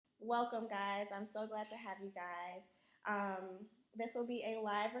Welcome, guys. I'm so glad to have you guys. This will be a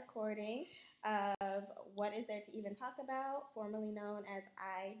live recording of What Is There to Even Talk About, formerly known as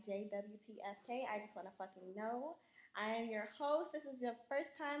IJWTFK. I just want to fucking know. I am your host. This is the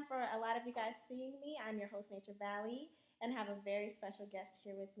first time for a lot of you guys seeing me. I'm your host, Nature Valley, and have a very special guest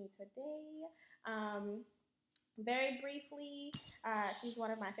here with me today. Um, very briefly, she's one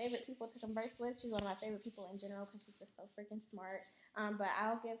of my favorite people to converse with. She's one of my favorite people in general because she's just so freaking smart. But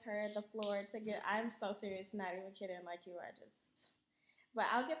I'll give her the floor to get. I'm so serious, not even kidding. Like you are just. But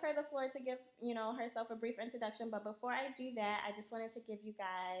I'll give her the floor to give herself a brief introduction. But before I do that, I just wanted to give you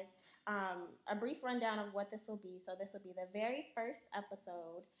guys a brief rundown of what this will be. So this will be the very first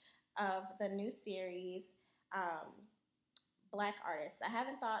episode of the new series. Um, Black artists. I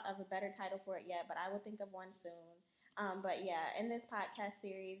haven't thought of a better title for it yet, but I will think of one soon. But yeah, in this podcast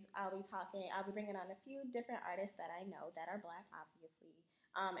series, I'll be bringing on a few different artists that I know that are Black, obviously,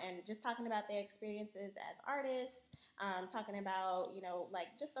 and just talking about their experiences as artists, talking about,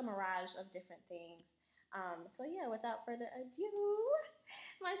 like just a mirage of different things. So yeah, without further ado,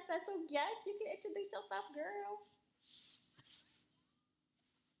 my special guest, you can introduce yourself, girl.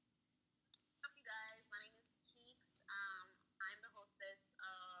 Up, you guys? My name is Cheeks. I'm the hostess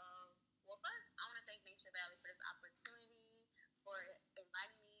of. Well, first, I want to thank Nature Valley for this opportunity, for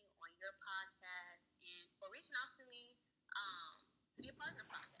inviting me on your podcast, and for reaching out to me to be a part of your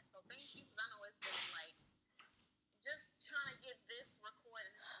podcast. So thank you, because I know it's been like just trying to get this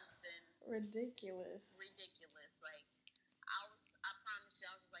recording has been Ridiculous. ridiculous. Like I promise you,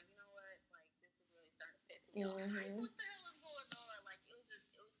 I was just like, you know what? Like this is really starting to piss me off. Like what the hell is going on? Like it was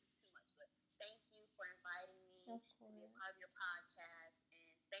just too much. But thank you for inviting me to be a part of your podcast,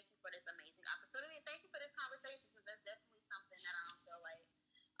 and thank you for this amazing opportunity, and thank you for this conversation, because that's definitely something that I don't feel like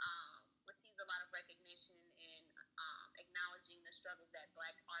receives a lot of recognition in acknowledging the struggles that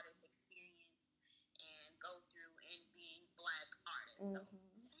Black artists experience and go through in being Black artists. So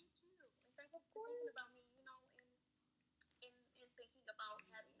thank you, and thank you for thinking about me. In thinking about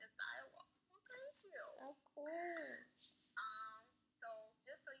having this dialogue. So thank you. Of course. Um, so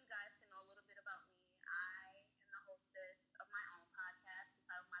just so you guys can know a little bit about me, I am the hostess of my own podcast. The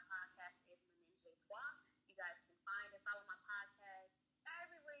title of my podcast is Menage a Trois. You guys can find and follow my podcast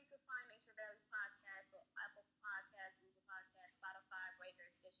everywhere you can find Nature Valley's podcast, so Apple Podcasts, Google Podcasts, Spotify, Breaker,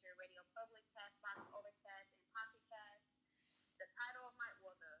 Stitcher, Radio Public, Castbox, Overcast, and Pocket Cast. The title of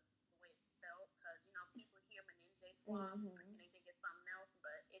the way it's spelled, because people hear Menage a Trois and they think it's something else,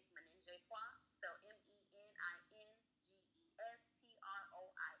 but it's Menage a Trois, spelled MENINGESTROIS.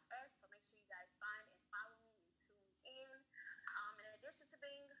 So make sure you guys find and follow me and tune in. In addition to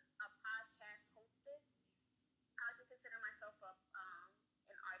being a podcast hostess, I like to consider myself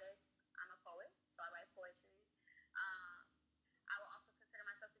an artist. I'm a poet, so I write poetry. Um, I will also consider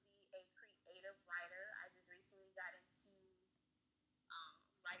myself to be a creative writer. I just recently got into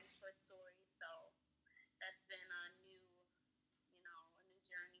writing short stories, so that's been a new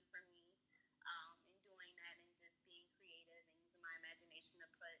journey for me in doing that, and just being creative and using my imagination to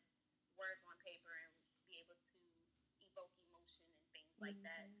put words on paper and be able to evoke emotion and things like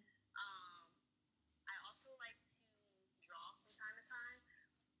that. I also like to draw from time to time.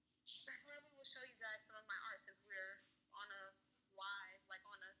 I probably will show you guys some of my art, since we're on a live, like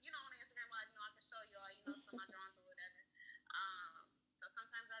on an Instagram live. I can show y'all, some of my drawings or whatever. So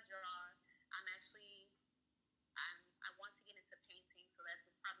sometimes I draw. I'm actually, I want to get into painting, so that's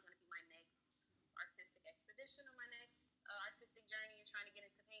probably going to be my next artistic expedition, or my next artistic journey, and trying to get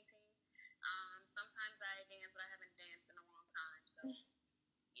into painting. Sometimes I dance, but I haven't danced in a long time, so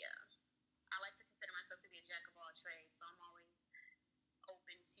yeah. I like to consider myself to be a jack of all trades, so I'm always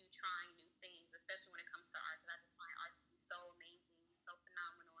open to trying new things, especially when it comes to art, because I just find art to be so amazing, so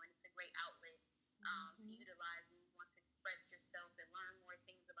phenomenal, and it's a great outlet to utilize when you want to express yourself and learn more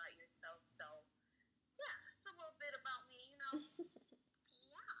things about yourself. So, yeah, it's a little bit about me.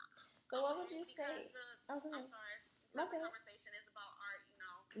 Yeah. So what would you say? I'm sorry. Because the conversation is about art,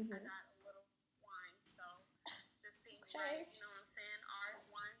 I got a little wine, so just seems like, what I'm saying, art,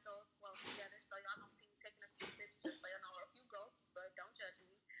 wine goes well together. So y'all gonna see me taking a few sips, just so y'all know, or a few gulps, but don't judge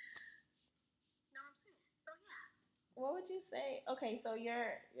me. You know what I'm saying? So yeah. What would you say? Okay, so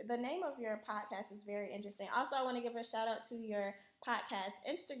the name of your podcast is very interesting. Also, I want to give a shout out to your podcast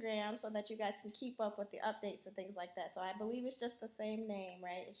Instagram so that you guys can keep up with the updates and things like that. So I believe it's just the same name,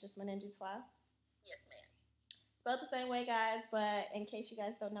 right? It's just Menage a Trois. Yes, ma'am. Spelled the same way, guys, but in case you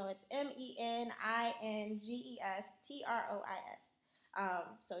guys don't know, it's MENINGESTROIS.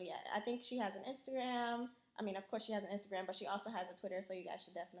 So yeah, I think she has an Instagram. I mean, of course she has an Instagram, but she also has a Twitter, so you guys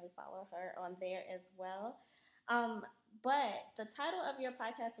should definitely follow her on there as well. Um, But the title of your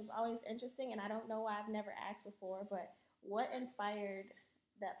podcast was always interesting, and I don't know why I've never asked before, but what inspired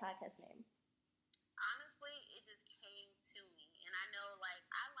that podcast name? Honestly, it just came to me. And I know, like,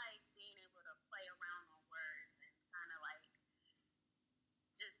 I like being able to play around on words and kind of like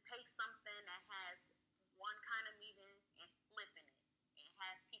just take something that has one kind of meaning and flipping it and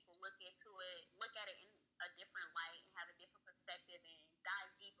have people look at it in a different light and have a different perspective and dive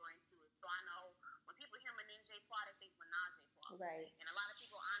deeper into it. So I know when people hear menage a trois, they think menage a trois. Right. And a lot of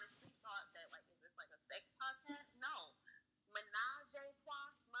people honestly thought that, like, is this like a sex podcast? No. Menage a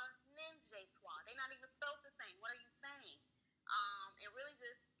trois, menage a trois. They're not even spelled the same. What are you saying? And really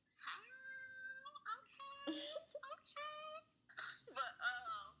just, okay. But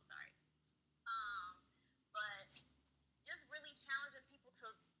sorry. But just really challenging people to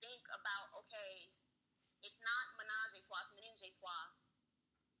think about, okay, it's not menage a trois, it's menage a trois.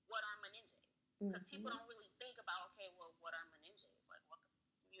 What are meninges? Because people don't really think about, okay, well, what are meninges? Like, what the,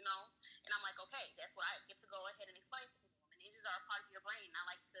 you know? And I'm like, okay, that's what I get to go ahead and explain to people. Meninges are a part of your brain. I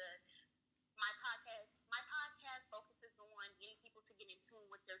like to, my podcast focuses on getting people to get in tune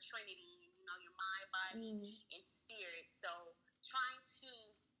with their trinity and, you know, your mind, body, and spirit. So trying to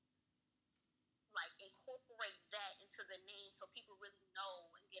like incorporate that into the name so people really know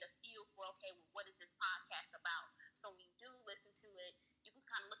and get a feel for, okay, well, what is this podcast about? So when you do listen to it, you can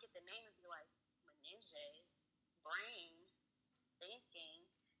kind of look at the name and be like, meninge, brain, thinking,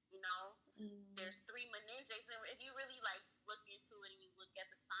 you know, there's 3 meninges. And if you really like look into it and you look at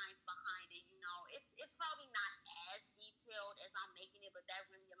the science behind it, you know, it's probably not as detailed as I'm making it, but that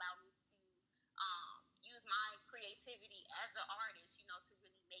really allowed me to use my creativity as an artist, you know, to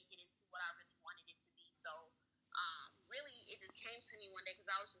really make it into what I really wanted it to be. So really, it just came to me one day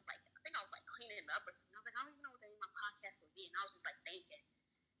because I was just like, I think I was like cleaning up or something. I was like, I don't even know what the name of my podcast would be. And I was just like thinking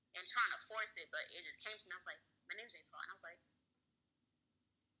and trying to force it, but it just came to me. I was like, menage a trois. And I was like,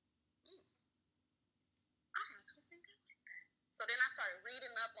 I actually think I like that. So then I started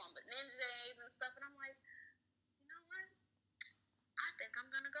reading up on meninges and stuff, and I'm like, you know what? I think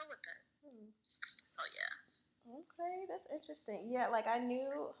I'm going to go with that. So yeah. Okay, that's interesting. Yeah, like I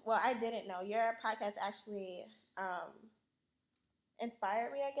didn't know. Your podcast actually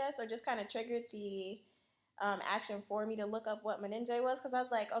inspired me, I guess, or just kind of triggered the action for me to look up what meninge was, because I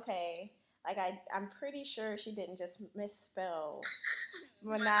was like, okay, like I'm pretty sure she didn't just misspell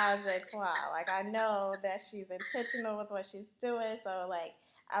menage a trois. Like I know that she's intentional with what she's doing. So like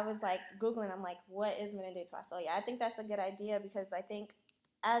I was like Googling, I'm like, what is menage a trois? So yeah, I think that's a good idea because I think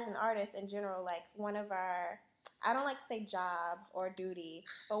as an artist in general, like one of our, I don't like to say job or duty,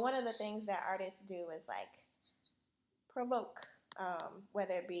 but one of the things that artists do is like provoke,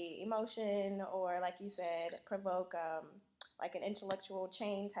 whether it be emotion or like you said, provoke like an intellectual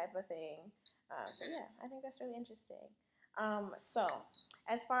chain type of thing. So yeah, I think that's really interesting. So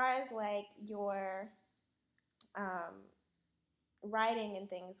as far as like your um, writing and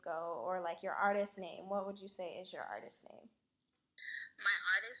things go, or like your artist name, what would you say is your artist name? My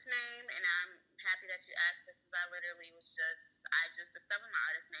artist name, and I'm happy that you asked this, because I just discovered my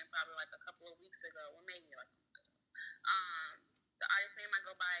artist name probably like a couple of weeks ago, or maybe like a month ago. The artist name I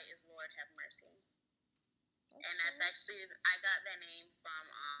go by is Lord Have Mercy. Okay. And that's actually, I got that name from,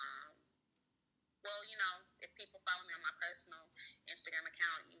 well, you know, if people follow me on my personal Instagram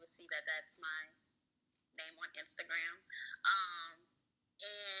account, you will see that that's my name on Instagram.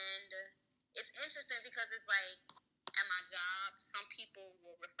 And it's interesting because it's like, at my job, some people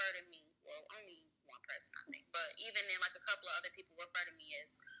will refer to me, well, only one person, I think, but even then, like a couple of other people refer to me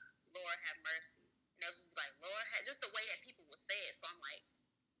as Lord Have Mercy. And they'll just be like, just the way that people will say it. So I'm like,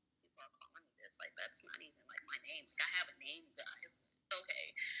 people are calling me this. Like, that's not even like my name. Like, I have a name, guys. Okay.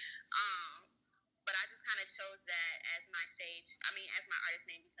 But I just kind of chose that as as my artist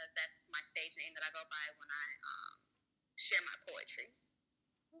name, because that's my stage name that I go by when I share my poetry.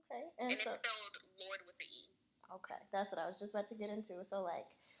 Okay. And it's spelled Lord with the E. Okay, that's what I was just about to get into. So, like,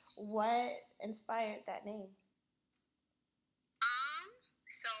 what inspired that name?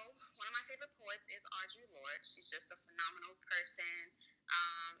 So one of my favorite poets is Audre Lorde. She's just a phenomenal person,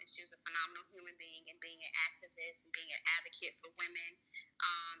 and she's a phenomenal human being, and being an activist and being an advocate for women,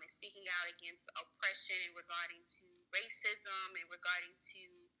 and speaking out against oppression and regarding to racism and regarding to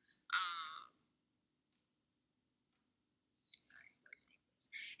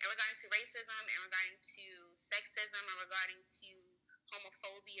sexism and regarding to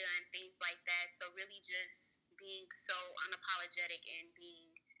homophobia and things like that. So really just being so unapologetic and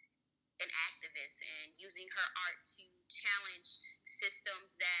being an activist and using her art to challenge systems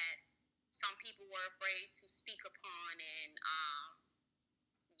that some people were afraid to speak upon, and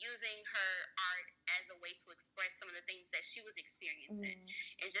using her art as a way to express some of the things that she was experiencing,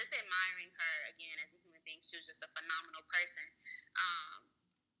 and just admiring her again as a human being. She was just a phenomenal person.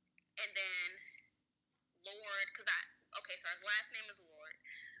 And then Lord, because so his last name is Lord.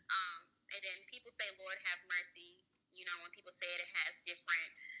 And then people say Lord have mercy. You know, when people say it, it has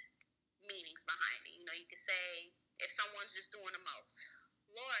different meanings behind it. You know, you could say if someone's just doing the most,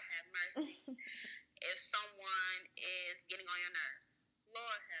 Lord have mercy. If someone is getting on your nerves,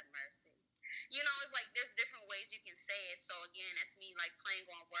 Lord have mercy. You know, it's like there's different ways you can say it. So again, that's me like playing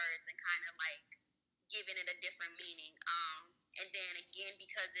on words and kind of like giving it a different meaning. And then again,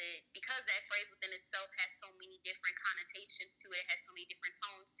 because that phrase within itself has so many different connotations to it, it has so many different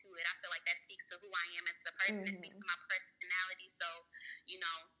tones to it. I feel like that speaks to who I am as a person. It speaks to my personality. So, you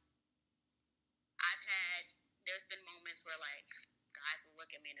know, there's been moments where like guys will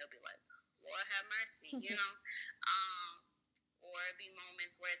look at me and they'll be like, Lord have mercy, you know? Or it'll be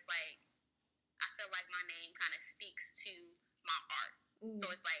moments where it's like, I feel like my name kind of speaks to my art.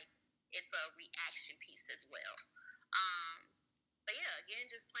 So it's like, it's a reaction piece as well. But yeah, again,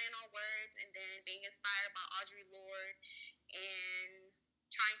 just playing on words and then being inspired by Audre Lorde and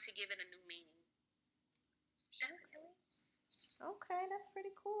trying to give it a new meaning. Definitely. Okay, that's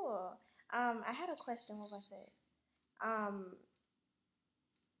pretty cool. I had a question. What was it?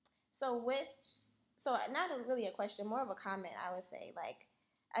 So not really a question, more of a comment. I would say, like,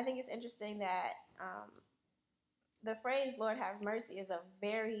 I think it's interesting that the phrase "Lord have mercy" is a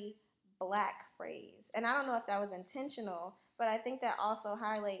very Black phrase, and I don't know if that was intentional, but I think that also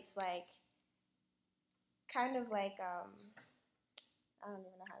highlights like, kind of like, I don't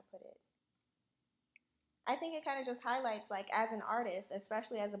even know how to put it. I think it kind of just highlights like, as an artist,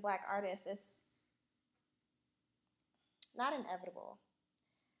 especially as a Black artist, it's not inevitable,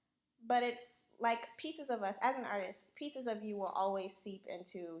 but it's like pieces of us as an artist, pieces of you will always seep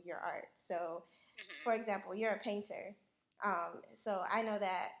into your art. So, for example, you're a painter. So I know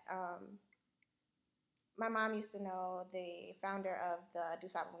that my mom used to know the founder of the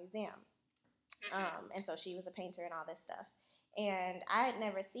DuSable Museum. And so she was a painter and all this stuff. And I had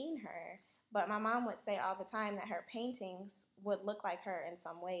never seen her, but my mom would say all the time that her paintings would look like her in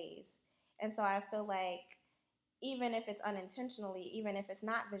some ways. And so I feel like, even if it's unintentionally, even if it's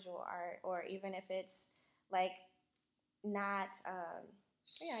not visual art, or even if it's like not,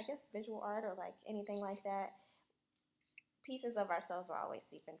 I guess visual art or like anything like that, pieces of ourselves will always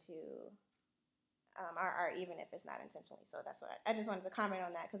seep into our art, even if it's not intentionally. So that's what I just wanted to comment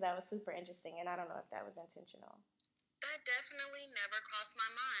on that, because that was super interesting, and I don't know if that was intentional. That definitely never crossed my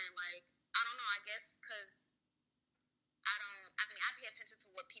mind. Like, I don't know, I guess because I pay attention to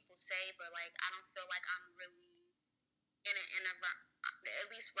what people say, but like, I don't feel like I'm really at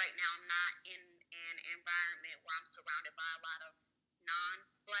least right now, I'm not in an environment where I'm surrounded by a lot of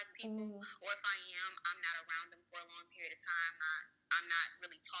non-Black people, or if I am, I'm not around them for a long period of time. I'm not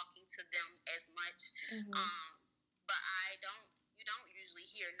really talking to them as much. But you don't usually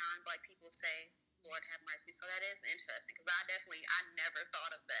hear non-Black people say, Lord have mercy. So that is interesting, because I never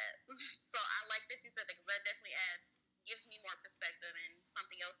thought of that. So I like that you said that, because that definitely gives me more perspective and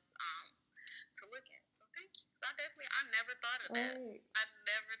something else to look at. So thank you. I never thought of that. I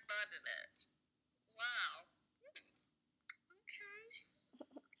never thought of that. Wow. Okay.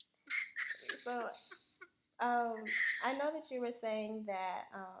 So, I know that you were saying that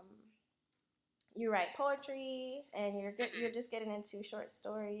you write poetry and you're just getting into short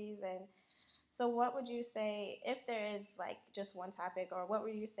stories, and so what would you say, if there is like just one topic, or what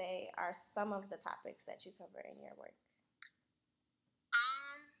would you say are some of the topics that you cover in your work?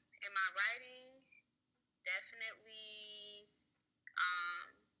 In my writing, definitely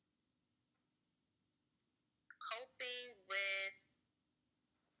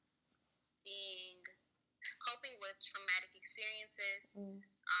coping with traumatic experiences,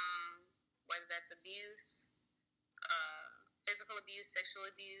 whether that's abuse, physical abuse, sexual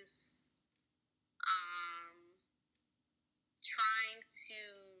abuse, trying to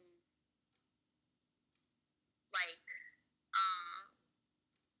like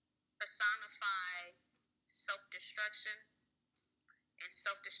personify self-destruction and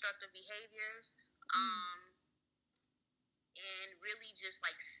self-destructive behaviors, and really just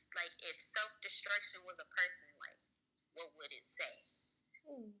like if self-destruction was a person, like what would it say?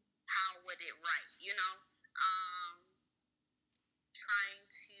 How would it write? You know,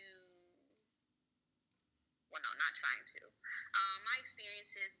 not trying to. My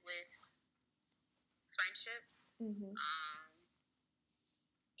experiences with friendship, and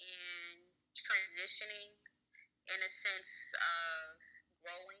transitioning in a sense of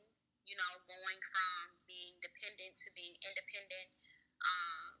growing, you know, going from being dependent to being independent,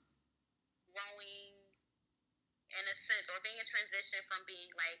 growing in a sense, or being a transition from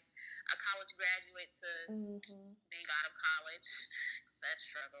being like a college graduate to being out of college, that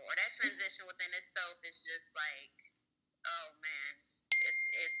struggle, or that transition within itself is just like, oh man,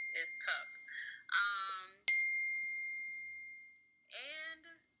 it's tough. And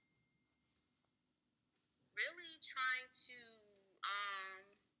really trying to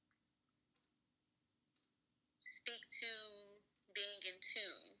speak to being in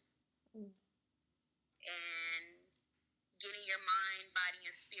tune and getting your mind, body,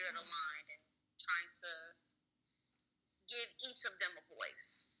 and spirit aligned, and trying to give each of them a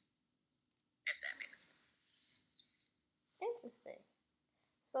voice, if that makes sense. Interesting.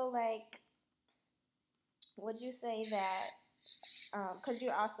 So, like, would you say that? Because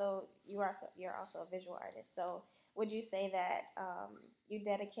you're also a visual artist. So, would you say that you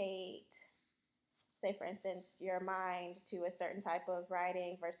dedicate, say, for instance, your mind to a certain type of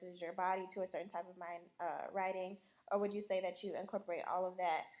writing versus your body to a certain type of mind writing, or would you say that you incorporate all of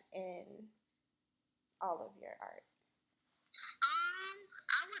that in all of your art?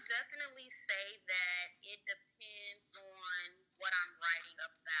 I would definitely say that it depends on what I'm writing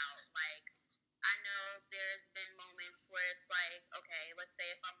about. Like, I know there's been moments where it's like, okay, let's say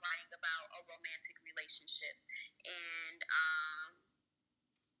if I'm writing about a romantic relationship, and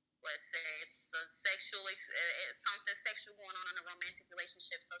let's say it's a it's something sexual going on in a romantic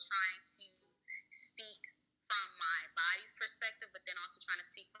relationship. So trying to speak from my body's perspective, but then also trying to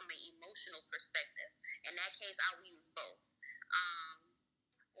speak from an emotional perspective. In that case, I will use both. Um,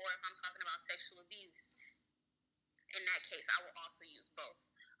 or if I'm talking about sexual abuse, in that case, I will also use both.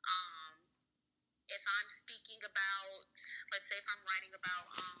 Um, if I'm speaking about, let's say if I'm writing about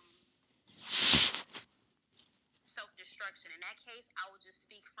self-destruction, in that case, I will just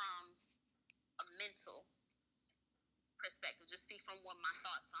speak from a mental perspective, just speak from what my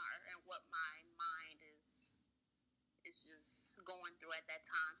thoughts are and what my mind is just going through at that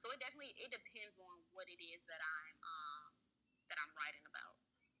time. So it depends on what it is that I'm writing about.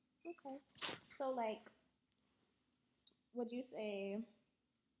 Okay. So, like, would you say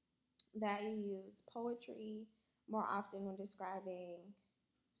that you use poetry more often when describing,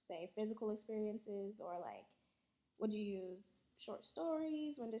 say, physical experiences, or like, would you use short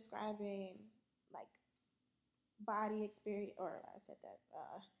stories when describing like body experience, or I said that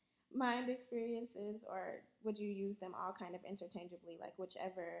mind experiences, or would you use them all kind of interchangeably, like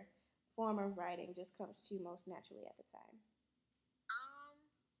whichever form of writing just comes to you most naturally at the time?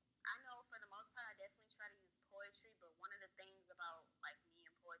 I know for the most part, I definitely try to use poetry, but one of the things about like me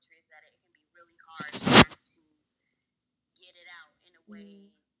and poetry is that it can be really hard trying to get it out in a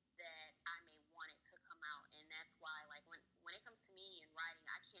way that I may want it to come out, and that's why like when it comes to me and writing,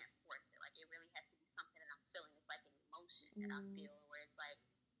 I can't force it. Like it really has to be something that I'm feeling. It's like an emotion that I feel, where it's like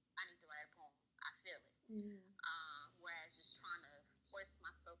I need to write a poem. I feel it. Whereas just trying to force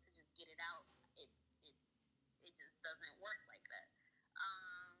myself to just get it out, it it it just doesn't work like that.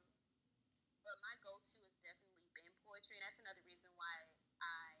 Um, but my go-to has definitely been poetry, and that's another reason why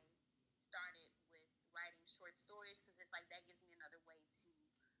I started with writing short stories, because it's like that gives me another way to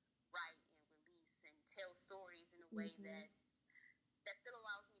write and release and tell stories in a way that still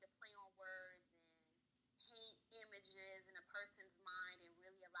allows me to play on words and paint images in a person's mind and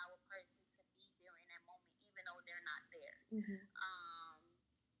really allow a person to be there in that moment, even though they're not there.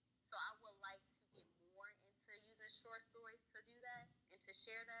 So I would like to get more into using short stories to do that and to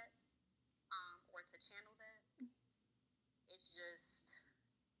share that, or to channel that. It's just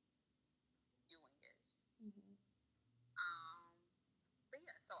doing it. Um, but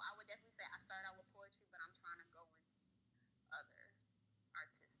yeah, so I would definitely say I start out with poetry, but I'm trying to go into other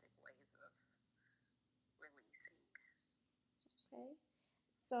artistic ways of releasing. Okay.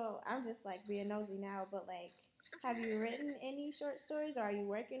 So I'm just like being nosy now, but like, have you written any short stories, or are you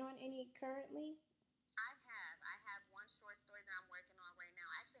working on any currently? I have one short story that I'm working on right now.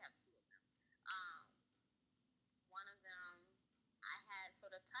 I actually have two of them. Um, One of them I had,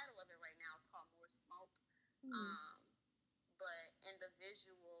 so the title of it right now is called More Smoke. But in the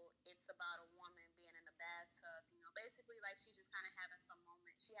visual, it's about a woman being in a bathtub. You know, basically like she's just kind of having some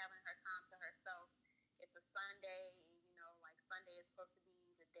moment. She having her time to herself. It's a Sunday, and you know, like Sunday is supposed to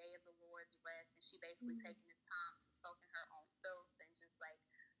be the day of the Lord's rest, and she basically taking this time to soak in her own filth and just like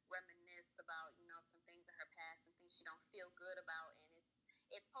reminisce about some things in her past and things she don't feel good about, and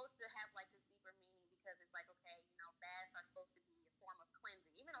it's supposed to have like this deeper meaning, because it's like, okay, baths are supposed to be a form of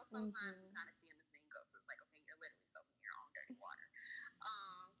cleansing, even though sometimes you kind of see in this bingo, so it's like, okay, you're literally soaking your own dirty water,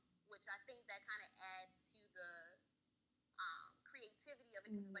 which I think that kind of adds to the creativity of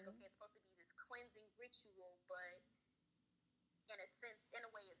it, because it's like, okay, it's supposed to be this cleansing ritual, but in a sense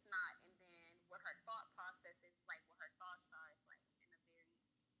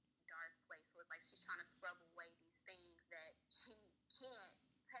like she's trying to scrub away these things that she can't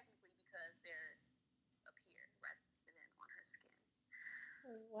technically because they're up here rather than on her skin.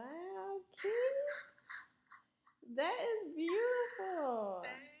 Wow, Keith. That is beautiful.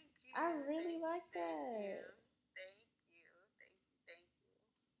 Thank you. I really like that. Thank you. Thank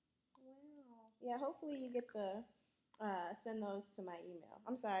you. Wow. Yeah, hopefully you get to send those to my email.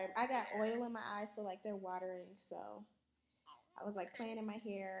 I'm sorry, I got oil in my eyes, so like they're watering. So I was like playing in my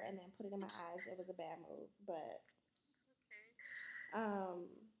hair and then put it in my eyes. It was a bad move, um,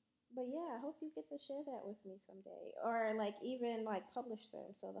 but yeah, I hope you get to share that with me someday, or like even like publish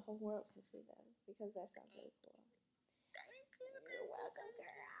them so the whole world can see them because that sounds really cool. Thank you. You're welcome,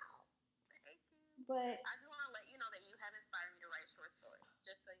 girl. Thank you. But I just want to let you know that you have inspired me to write short stories.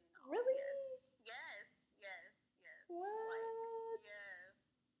 Just so you know. Really? Yes. What? Like, yes.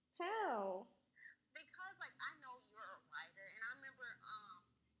 How? Because like I know you're a writer, and I remember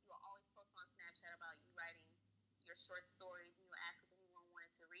you will always post on Snapchat about you writing your short stories, and you would ask if anyone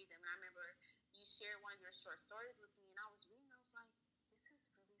wanted to read them. And I remember you shared one of your short stories with me, and I was reading. I was like, this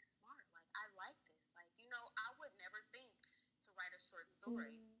is really smart. Like I like this. Like I would never think to write a short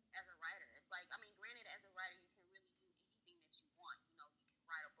story as a writer. It's like I mean, granted, as a writer, you can really do anything that you want. You can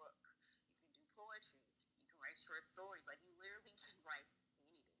write a book, you can do poetry, you can write short stories. Like you literally can write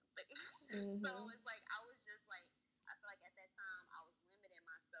anything. So it's like I was just like I feel like at that time I was limiting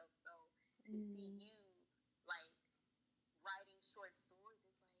myself. So to see you like writing short stories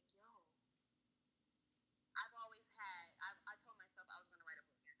is like, yo, I've always had I told myself I was gonna write a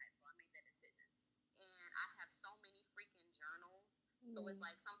book in high school. I made that decision. And I have so many freaking journals. So it's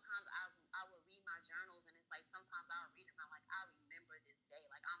like sometimes I will read my journals and it's like sometimes I'll read them and I'm like, I remember this day.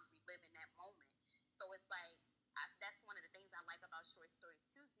 Like I'm reliving that moment. So it's like that's one of the things I like about short stories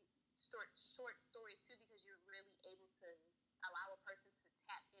too. Short stories too, because you're really able to allow a person to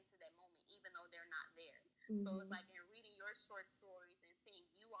tap into that moment even though they're not there. So it's like in reading your short stories and seeing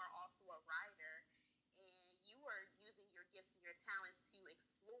you are also a writer and you are using your gifts and your talents to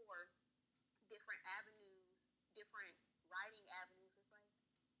explore different avenues, different writing avenues. It's like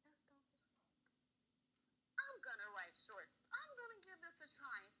that's dope as fuck. I'm gonna write shorts. I'm gonna give this a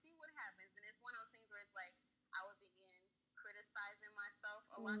try and see what happens. And it's one of those things where it's like I would begin criticizing myself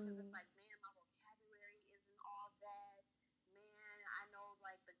a lot because it's like, man, my vocabulary isn't all that. Man, I know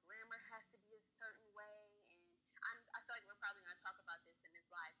like the grammar has to be a certain way, and I feel like we're probably gonna talk about this in this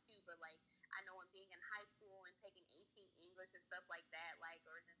live too. But like, I know when being in high school and taking AP English and stuff like that, like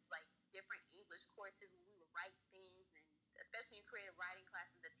or just like different English courses when we would write things, and especially in creative writing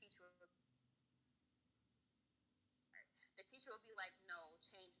classes, the teacher will be like, no,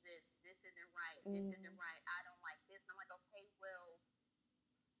 change this. This isn't right. This isn't right. I don't like this. And I'm like, okay, well,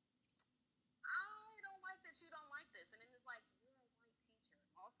 I don't like that you don't like this. And then it's like, you're a white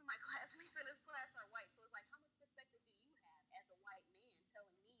teacher. Most of my classmates in this class are white. So it's like, how much perspective do you have as a white man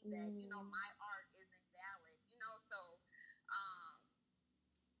telling me that, my art isn't valid? So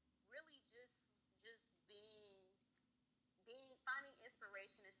really just finding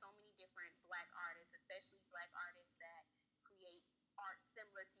inspiration in so many different Black artists, especially Black artists that create art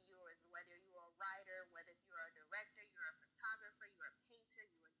similar to yours, whether you're a writer, whether you're a director, you're a photographer, you're a painter,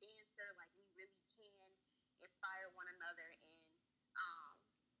 you're a dancer. Like we really can inspire one another, and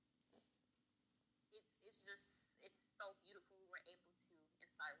it's so beautiful we were able to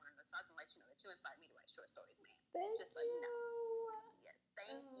inspire one another. So I just want to let you know that you inspired me to write short stories, man. Just so you know. Yes,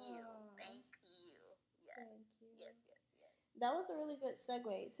 thank you. Thank you. Yes. Thank you. Yes. That was a really good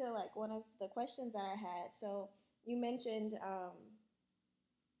segue to like one of the questions that I had. So you mentioned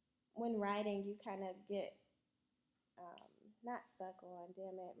when writing, you kind of get not stuck on.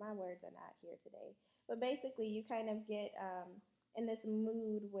 Damn it, my words are not here today. But basically, you kind of get in this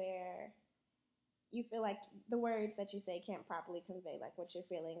mood where you feel like the words that you say can't properly convey like what you're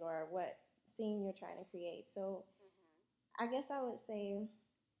feeling or what scene you're trying to create. So I guess I would say,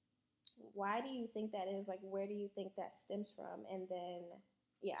 why do you think that is? Like, where do you think that stems from? And then,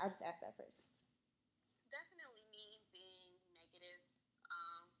 yeah, I'll just ask that first. Definitely me being negative.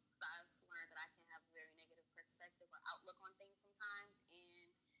 So I've learned that I can have a very negative perspective or outlook on things sometimes,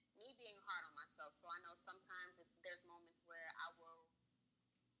 and me being hard on myself. So I know sometimes there's moments where I will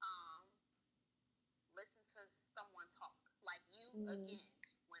listen to someone talk, like you again.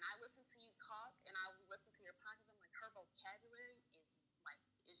 When I listen to you talk and I listen to your podcast, I'm like, her vocabulary is like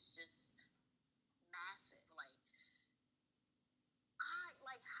it's just massive.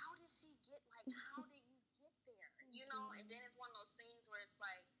 Like how did she get? Like how did you get there? And then it's one of those things where it's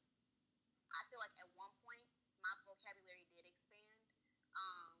like I feel like at one point my vocabulary did expand,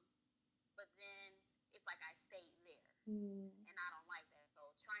 but then it's like I stayed there, and I don't like that.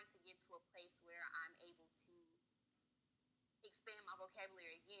 So trying to get to a place where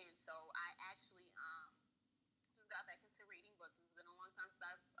vocabulary again. So I actually just got back into reading books. It's been a long time since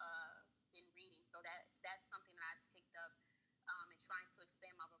I've been reading, so that's something that I picked up and trying to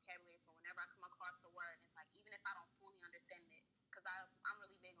expand my vocabulary. So whenever I come across a word, it's like even if I don't fully understand it, because I'm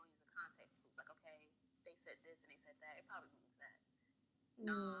really big on using context clues. Like, okay, they said this and they said that. It probably means that.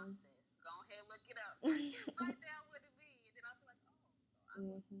 Nah, sis, go ahead, look it up. Write down what it means, and then I'll be like,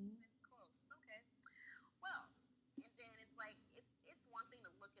 oh, so I was close. Okay. Well, and then it's like it's one thing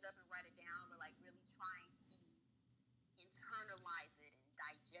to look it up and write it down, but like really trying to internalize it and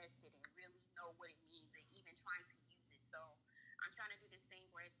digest it and really know what it means and even trying to use it. So I'm trying to do this thing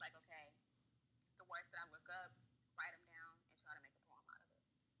where it's like, okay, the words that I look up, write them down, and try to make a poem out of it.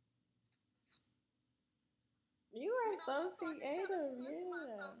 You are so creative,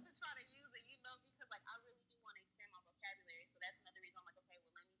 myself to try to use it, because like I really do want to expand my vocabulary. So that's another reason I'm like, okay,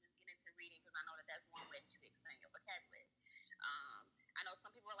 well let me just get into reading because I know that that's one way that you expand your vocabulary. I know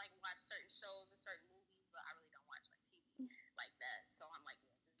some people are like watch certain shows and certain movies, but I really don't watch like TV like that. So I'm like,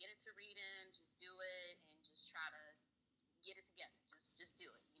 yeah, just get into reading, just do it, and just try to get it together. Just do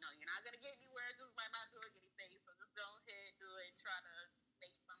it. You're not gonna get anywhere just by not doing anything. So just go ahead, do it, try to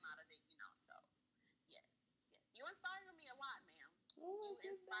make something out of it. So yes. You inspire me a lot, ma'am. You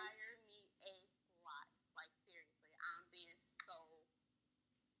inspire me a lot. Like seriously, I'm being so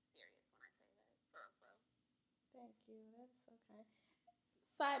serious when I say that. For real. Thank you. That's so kind.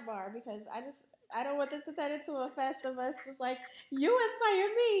 Sidebar, because I don't want this to turn into a fest of us just like you inspire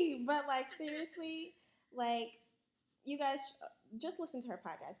me, but like seriously, like you guys just listen to her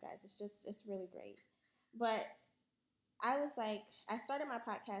podcast, guys. It's really great. But I was like, I started my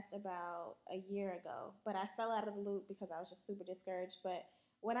podcast about a year ago, but I fell out of the loop because I was just super discouraged. But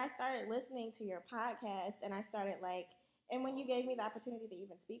when I started listening to your podcast and I started like, and when you gave me the opportunity to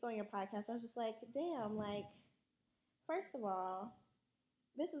even speak on your podcast, I was just like, damn, like, first of all,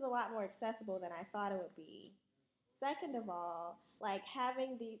 this is a lot more accessible than I thought it would be. Second of all, like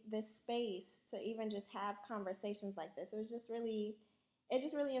having this space to even just have conversations like this, it just really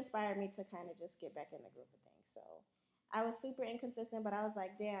inspired me to kind of just get back in the groove of things. So I was super inconsistent, but I was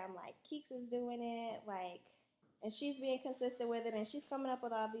like, damn, like Keeks is doing it, like, and she's being consistent with it, and she's coming up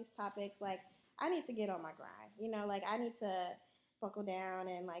with all these topics. Like, I need to get on my grind, like I need to buckle down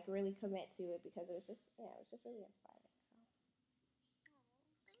and like really commit to it because it was just, yeah, it was just really inspiring.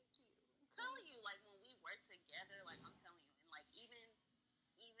 Thank you. I'm telling you, like when we work together, like I'm telling you, and like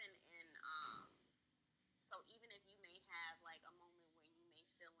even in so even if you may have like a moment where you may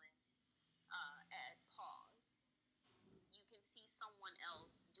feel at pause, you can see someone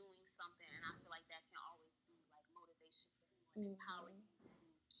else doing something, and I feel like that can always be like motivation for you and empower you to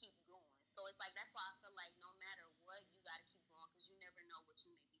keep going. So it's like that's why I feel like no matter what, you got to keep going because you never know what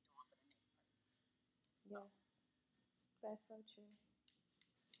you may be doing for the next person. So. Yes, that's so true.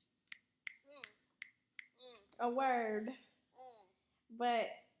 A word. But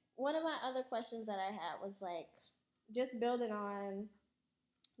one of my other questions that I had was like, just building on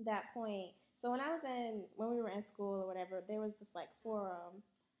that point. So when we were in school or whatever, there was this like forum.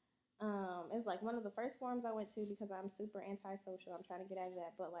 It was like one of the first forums I went to because I'm super antisocial. I'm trying to get out of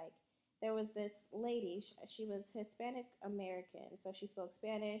that. But like, there was this lady. She was Hispanic American, so she spoke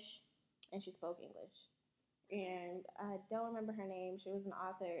Spanish and she spoke English. And I don't remember her name. She was an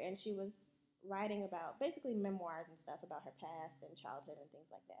author, and she was writing about basically memoirs and stuff about her past and childhood and things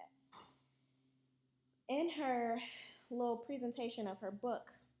like that. In her little presentation of her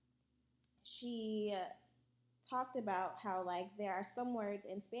book, she talked about how like there are some words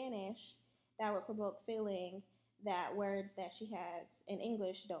in Spanish that would provoke feeling that words that she has in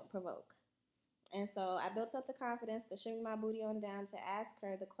English don't provoke. And so I built up the confidence to shimmy my booty on down to ask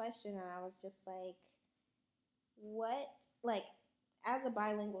her the question, and I was just like, what, like, as a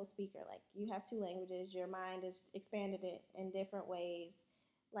bilingual speaker, like, you have two languages, your mind is expanded it in different ways.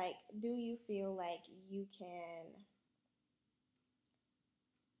 Like, do you feel like you can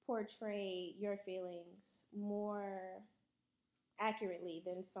portray your feelings more accurately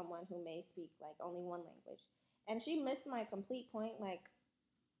than someone who may speak, like, only one language? And she missed my complete point, like,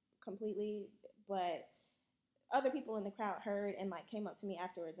 completely, but other people in the crowd heard and, like, came up to me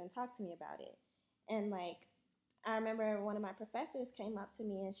afterwards and talked to me about it. And, like, I remember one of my professors came up to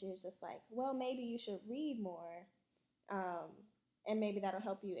me and she was just like, well, maybe you should read more, and maybe that'll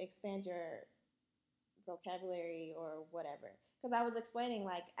help you expand your vocabulary or whatever. Because I was explaining,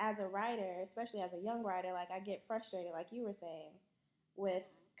 like, as a writer, especially as a young writer, like, I get frustrated, like you were saying, with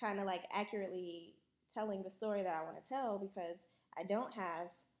kind of, like, accurately telling the story that I want to tell because I don't have,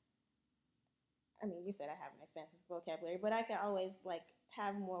 I mean, you said I have an expansive vocabulary, but I could always, like,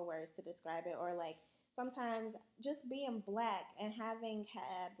 have more words to describe it or, like, sometimes just being black and having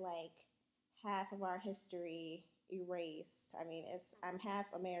had like half of our history erased. I mean, it's I'm half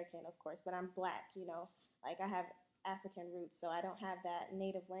American, of course, but I'm black, you know. Like I have African roots, so I don't have that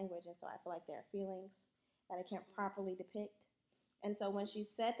native language, and so I feel like there are feelings that I can't properly depict. And so when she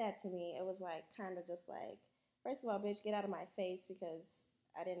said that to me, it was like kind of just like, first of all, bitch, get out of my face because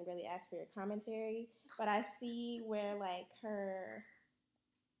I didn't really ask for your commentary. But I see where like her,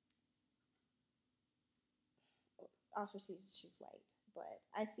 also she's white, but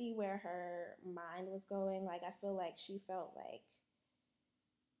I see where her mind was going. Like I feel like she felt like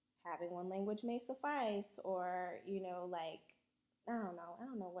having one language may suffice, or like I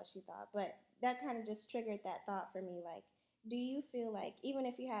don't know what she thought, but that kind of just triggered that thought for me. Like, do you feel like even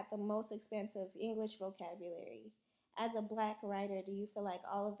if you had the most expansive English vocabulary, as a black writer, do you feel like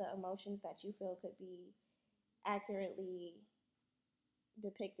all of the emotions that you feel could be accurately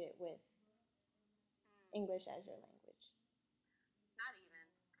depicted with English as your language? Not even,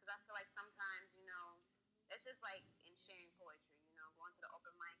 because I feel like sometimes, it's just like in sharing poetry, going to the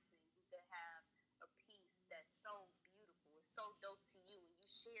open mics and you could have a piece that's so beautiful, it's so dope to you, and you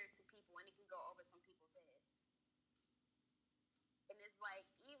share it to people and it can go over some people's heads. And it's like,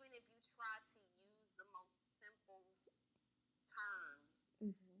 even if you try to use the most simple terms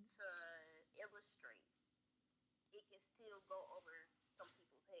to illustrate, it can still go over some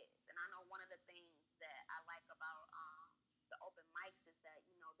people's heads. And I know one of the things that I like about the open mics is that,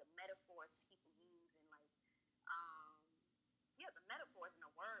 the metaphors people use and like, the metaphors and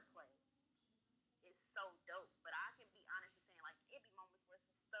the wordplay is so dope. But I can be honest in saying, like, it be moments where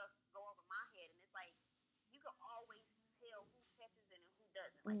some stuff go over my head and it's like, you can always tell who catches it and who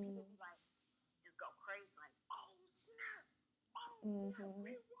doesn't. Like, people be like, just go crazy, like, oh snap,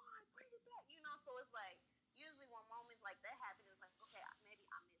 rewind, bring it back, So it's like usually when moments like that happen, it's like, okay, maybe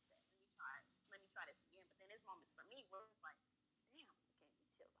I missed that. Let me try this again. But then there's moments for me where it's like, damn, it gave me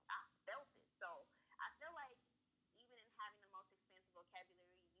chills. Like I felt it. So I feel like even in having the most expansive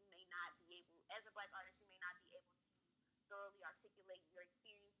vocabulary, you may not be able, as a black artist, you may not be able to thoroughly articulate your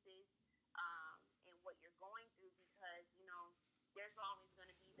experiences and what you're going through because there's always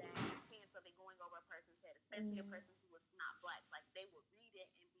going to be that chance of it going over a person's head, especially a person who was not black. Like they would read it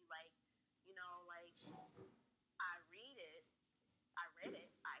and be like, like I read it,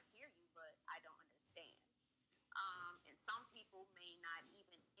 I hear you, but I don't understand. And some people may not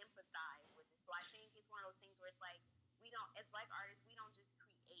even empathize with it. So I think it's one of those things where it's like we don't, as black artists, we don't just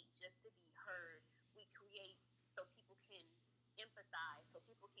create just to be heard. We create so people can empathize, so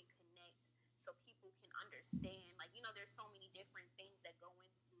people can connect, so people can understand. Like there's so many different things that go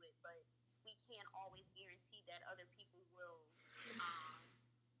into it, but we can't always guarantee that other people will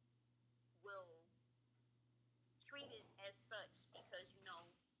treat it as such because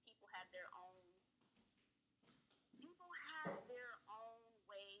people have their own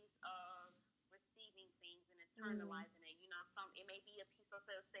ways of receiving things and internalizing it. It may be a piece. So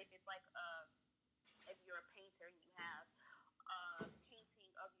say if it's like if you're a painter and you have a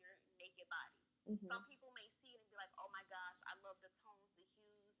painting of your naked body. Some people may see it and be like, oh my gosh, I love the tones, the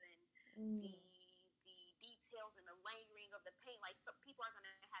hues, and the details and the layering of the paint. Like some people are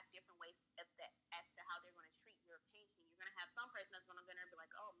gonna have different ways of that as to how they're gonna treat your painting. You're gonna have some person that's gonna be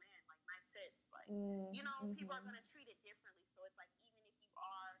like, oh man, like nice sets. Like people are gonna treat it differently. So it's like even if you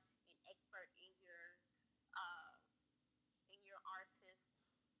are an expert uh in your artist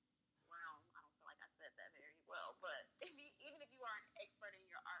realm, I don't feel like I said that very well, but even if you are an expert in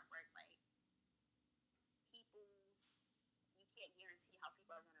your artwork, like people, you can't guarantee how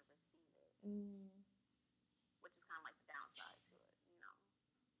people are gonna receive it. Which is kind of like the downside to it.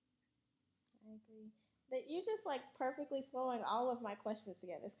 I agree. That you just like perfectly flowing all of my questions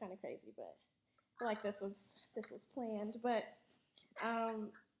together. It's kind of crazy, but I feel like this was planned. But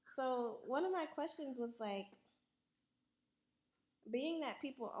so one of my questions was like, being that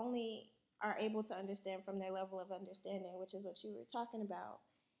people only are able to understand from their level of understanding, which is what you were talking about,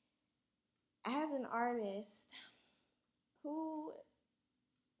 as an artist, who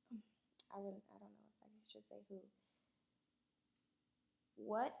I don't know if I should say who.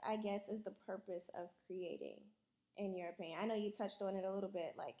 What I guess is the purpose of creating, in your opinion? I know you touched on it a little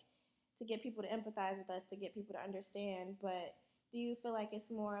bit, like to get people to empathize with us, to get people to understand, but do you feel like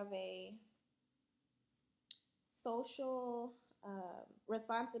it's more of a social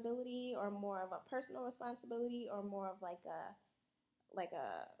responsibility, or more of a personal responsibility, or more of like a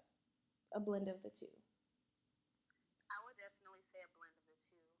blend of the two? I would definitely say a blend of the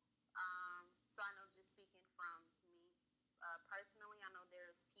two. So I know, just speaking from me personally, I know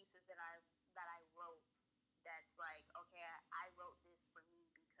there's pieces that I wrote that's like, okay, I wrote this for me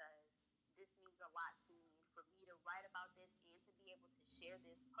because this means a lot to for me to write about this and to be able to share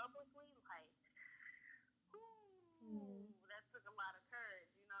this publicly, like, that took a lot of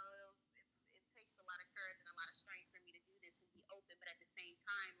courage. It takes a lot of courage and a lot of strength for me to do this and be open, but at the same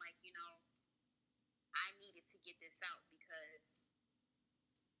time, like, I needed to get this out because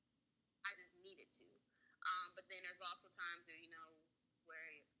I just needed to. But then there's also times where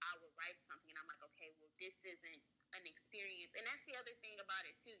I would write something and I'm like, okay, well, this isn't an experience. And that's the other thing about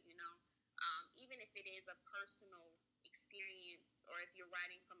it too, even if it is a personal experience or if you're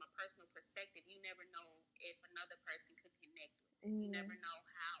writing from a personal perspective, you never know if another person could connect with it. You never know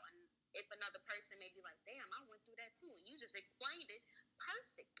how, and if another person may be like, damn, I went through that too, and you just explained it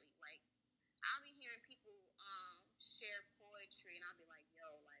perfectly. Like, I'll be hearing people share poetry, and I'll be like, yo,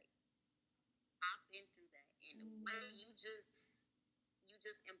 like, I've been through that, and the way you just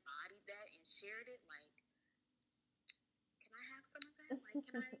embodied that and shared it, like, can I have some of that? Like,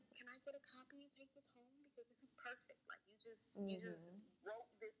 can I get a copy and take this home because this is perfect? Like, you just wrote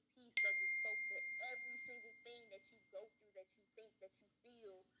this piece that just spoke to every single thing that you go through, that you think, that you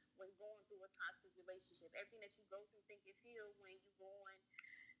feel when going through a toxic relationship, everything that you go through, think, and feel when you go on,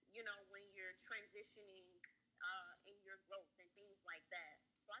 when you're transitioning in your growth and things like that.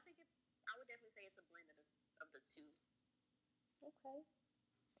 So I would definitely say it's a blend of the two. Okay.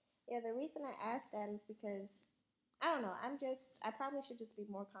 Yeah, the reason I asked that is because I don't know. I probably should just be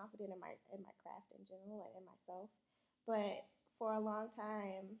more confident in my craft in general and in myself. But for a long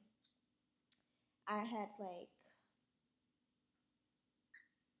time, I had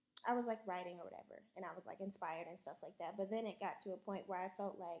I was like writing or whatever, and I was like inspired and stuff like that. But then it got to a point where I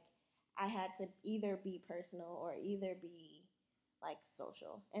felt like I had to either be personal or either be like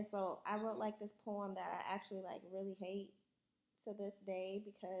social. And so I wrote like this poem that I actually like really hate to this day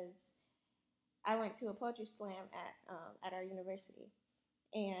because I went to a poetry slam at our university,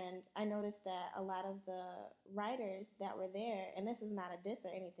 and I noticed that a lot of the writers that were there, and this is not a diss or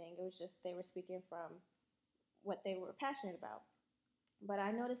anything, it was just they were speaking from what they were passionate about. But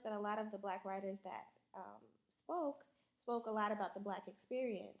I noticed that a lot of the black writers that spoke a lot about the black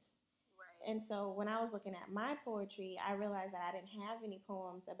experience. Right. And so when I was looking at my poetry, I realized that I didn't have any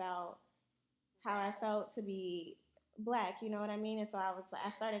poems about how I felt to be black, you know what I mean? And so I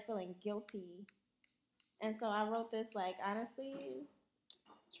started feeling guilty. And so I wrote this, like, honestly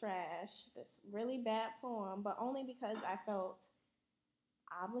trash, this really bad poem, but only because I felt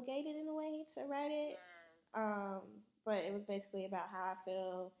obligated in a way to write it. Yes. But it was basically about how I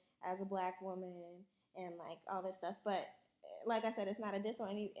feel as a black woman and like all this stuff. But like I said, it's not a diss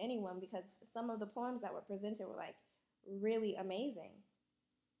on anyone because some of the poems that were presented were like really amazing,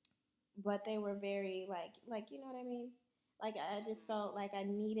 but they were very like you know what I mean. Like I just felt like I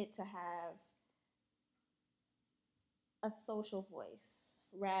needed to have a social voice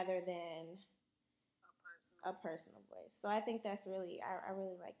rather than a personal voice. So I think that's really I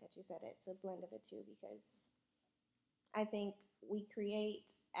really like that you said it's a blend of the two because I think we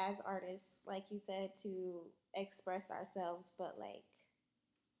create as artists, like you said, to express ourselves, but like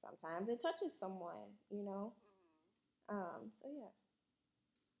sometimes it touches someone, you know. So yeah.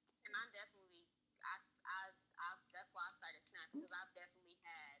 And I definitely, that's why I started Snap because I've definitely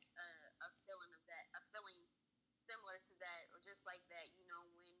had a feeling of that, a feeling similar to that, or just like that.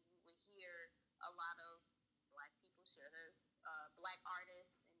 When you would hear a lot of black people share their black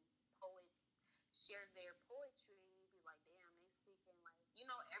artists and poets share their poetry, and you'd be like, damn, they speaking like,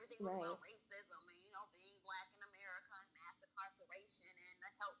 everything was Right. about racism and being black in America and mass incarceration and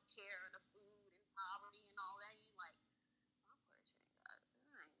the health care and the food and poverty and all that. And you like, my poetry, guys,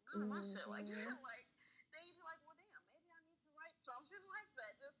 none of my shit like that. Like, then you'd be like, well, damn, maybe I need to write something like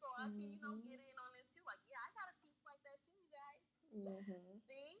that just so I can, get in on this too. Like, yeah, I got a piece like that too, you guys.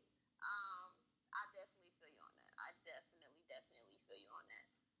 See? I definitely feel you on that. I definitely feel you on that.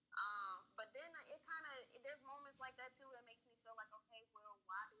 But then there's moments like that too that makes me feel like, okay, well,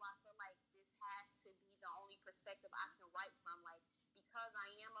 why do I feel like this has to be the only perspective I can write from? Like, because I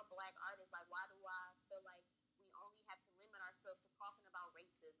am a black artist, like, why do I feel like we only have to limit ourselves to talking about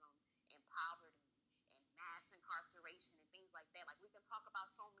racism and poverty and mass incarceration and things like that? Like, we can talk about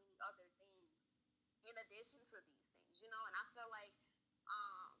so many other things in addition to these things, and I feel like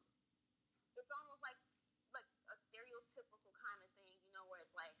it's almost like a stereotypical kind of thing, where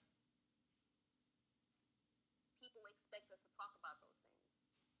it's like people expect us to talk about those things.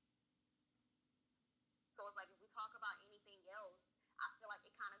 So it's like if we talk about anything else, I feel like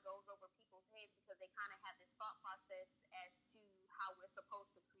it kind of goes over people's heads because they kind of have this thought process as to how we're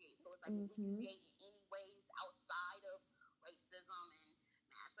supposed to create. So it's like if we can create in any ways outside of racism and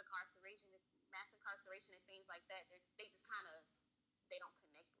mass incarceration and things like that, they just kind of they don't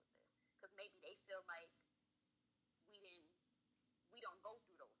connect with it because maybe they feel like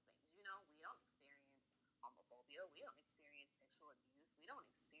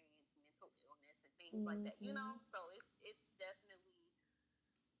mental illness and things like that, you know. So it's definitely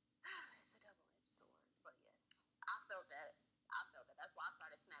it's a double-edged sword. But yes, I felt that. I felt that. That's why I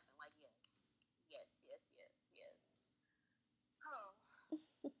started snapping. Like yes, yes, yes, yes, yes. Oh,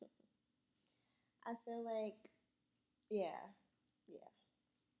 I feel like, yeah, yeah.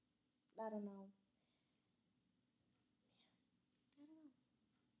 I don't know. I don't know.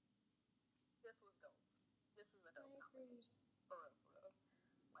 this was dope. This is a I dope agree. conversation. For real, for real.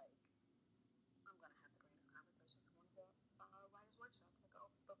 Like I'm gonna have to bring this conversation to one of the writers' workshops that go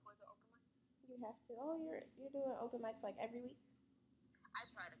before the open mic. You have to. Oh, you're doing open mics like every week. I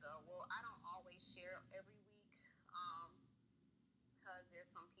try to go. Well, I don't always share every week. Um, because there's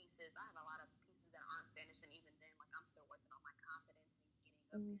some pieces. I have a lot of pieces that aren't finished, and even then, like I'm still working on my confidence and getting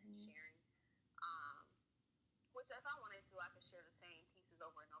up there and sharing. Um, which if I wanted to, I could share the same pieces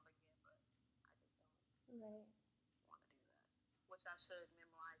over and over again, but I just don't Right. want to do that. Which I should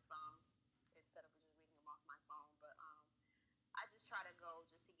memorize some instead of just reading them off my phone. But I just try to go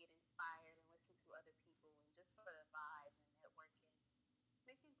just to get inspired and listen to other people and just for the vibes and networking,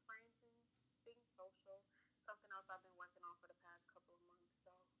 making friends and being social. Something else I've been working on for the past couple of months. So,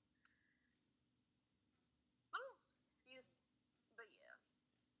 oh, excuse me. But yeah,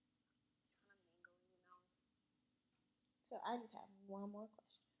 trying to mingle, you know. So I just have one more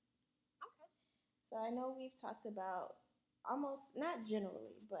question. Okay. So I know we've talked about almost not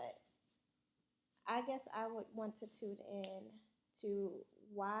generally, but I guess I would want to tune in to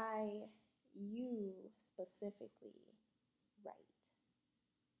why you specifically write.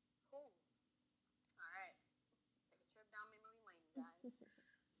 Cool. All right. Take a trip down memory lane, guys.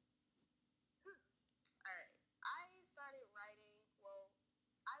 All right. I started writing. Well,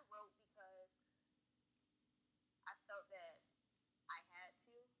 I wrote because I felt that I had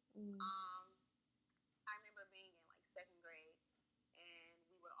to. Mm. Um, I remember being in like second grade, and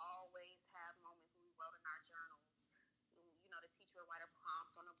we would always have moments when we wrote in our journals. You know, the teacher would write a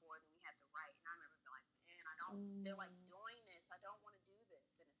prompt on the board, and we had to write. And I remember being like, "Man, I don't feel like doing this. I don't want to do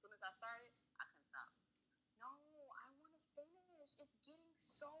this." Then as soon as I started, I couldn't stop. No, I want to finish. It's getting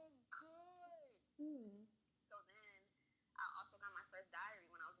so good. Mm. So then I also got my first diary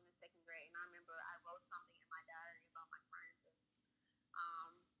when I was in the second grade, and I remember I wrote something in my diary about my friends, and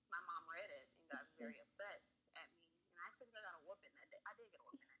um, my mom read it and got very upset at me, and I actually got a whooping that day. I did get a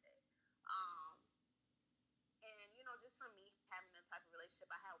whooping that day, um, and you know, just from me having the type of relationship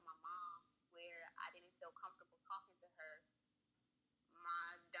I had with my mom, where I didn't feel comfortable talking to her, my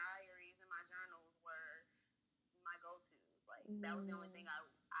diaries and my journals were my go-to's. Like that was the only thing I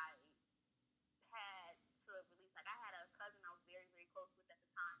had to release. Like I had a cousin I was very very close with at the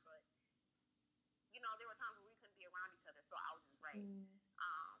time, but you know there were times where we couldn't be around each other, so I would just write.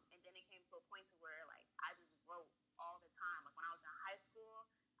 And then it came to a point to where like I just wrote all the time. Like when I was in high school,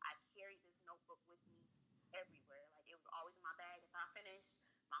 I carried this notebook with me everywhere. Like it was always in my bag. If I finished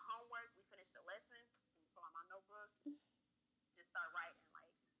my homework, we finished the lesson, and pull out my notebook, just start writing.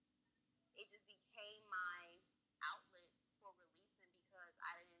 Like it just became my outlet for releasing because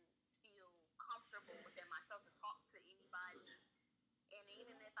I didn't feel comfortable within myself to talk to anybody. And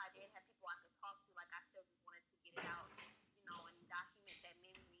even if I did have people I could talk to, like I still just wanted to get it out, you know, and document that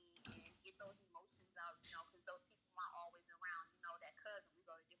memory and get those emotions out, you know, because those people aren't always around. You know, that cousin, we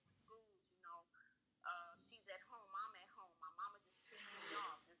go to different schools, you know, she's at home, I'm at home. My mama just pissed me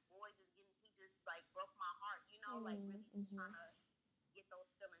off. This boy just getting, he just like broke my heart, you know, like really just trying to get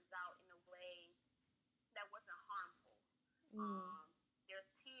those feelings out in a way that wasn't harmful. Um, there's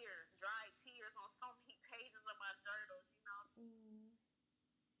tears, dry tears on so many pages of my journals, you know.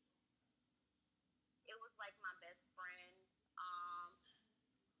 It was like my best friend. Um,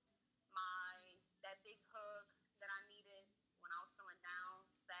 my that big hug that I needed when I was feeling down,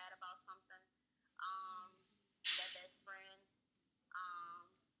 sad about something. Um, that best friend. Um,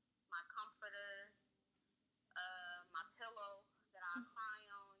 my comforter. My pillow that I cry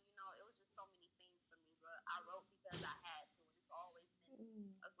on. You know, it was just so many things for me. But I wrote because I had to, and it's always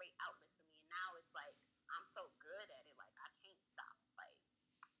been a great outlet for me. And now it's like I'm so good at it, like I can't stop. Like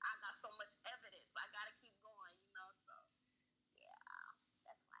I got so much evidence, I gotta keep going. You know, so yeah,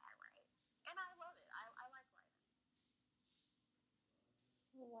 that's why I write, and I love it. I like writing.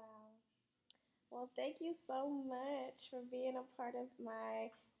 Wow. Well, thank you so much for being a part of my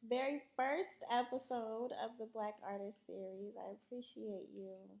very first episode of the Black Artist Series. I appreciate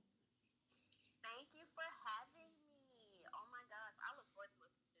you. Thank you for having me. Oh my gosh, I look forward to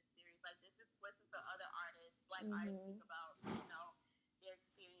listening to this series. Like, this just listen to other artists, Black artists, speak about their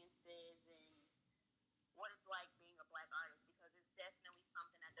experiences and what it's like being a Black artist because it's definitely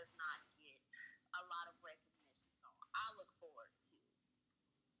something that does not get a lot of recognition. So I look forward to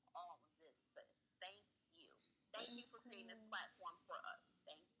all of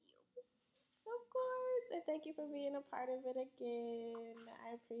Thank you for being a part of it again.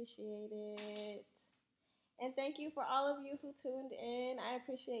 I appreciate it. And thank you for all of you who tuned in. I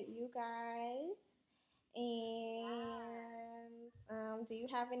appreciate you guys. And do you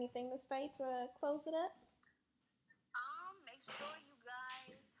have anything to say to close it up? Make sure you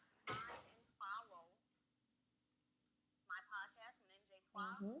guys find and follow my podcast,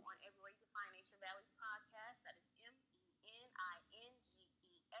 Meningestois, Mm-hmm. on everywhere you can find Nature Valley's podcast. That is MENINGESTROIS.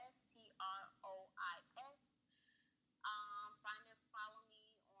 Find and follow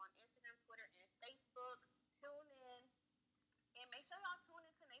me on Instagram, Twitter, and Facebook. Tune in. And make sure y'all tune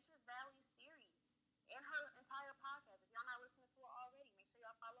into Nature's Valley series and her entire podcast. If y'all not listening to her already, make sure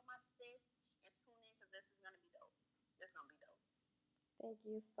y'all follow my sis and tune in because this is going to be dope. It's going to be dope. Thank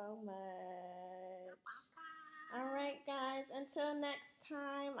you so much. Bye-bye. All right, guys. Until next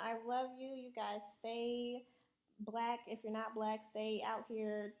time, I love you. You guys stay black. If you're not black, stay out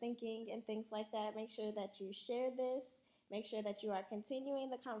here thinking and things like that. Make sure that you share this. Make sure that you are continuing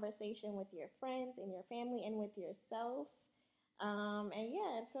the conversation with your friends and your family and with yourself. And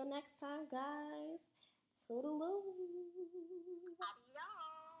yeah, until next time, guys. Toodaloo.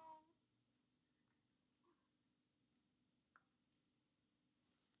 Adios.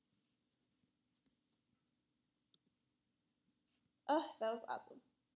 Oh, that was awesome.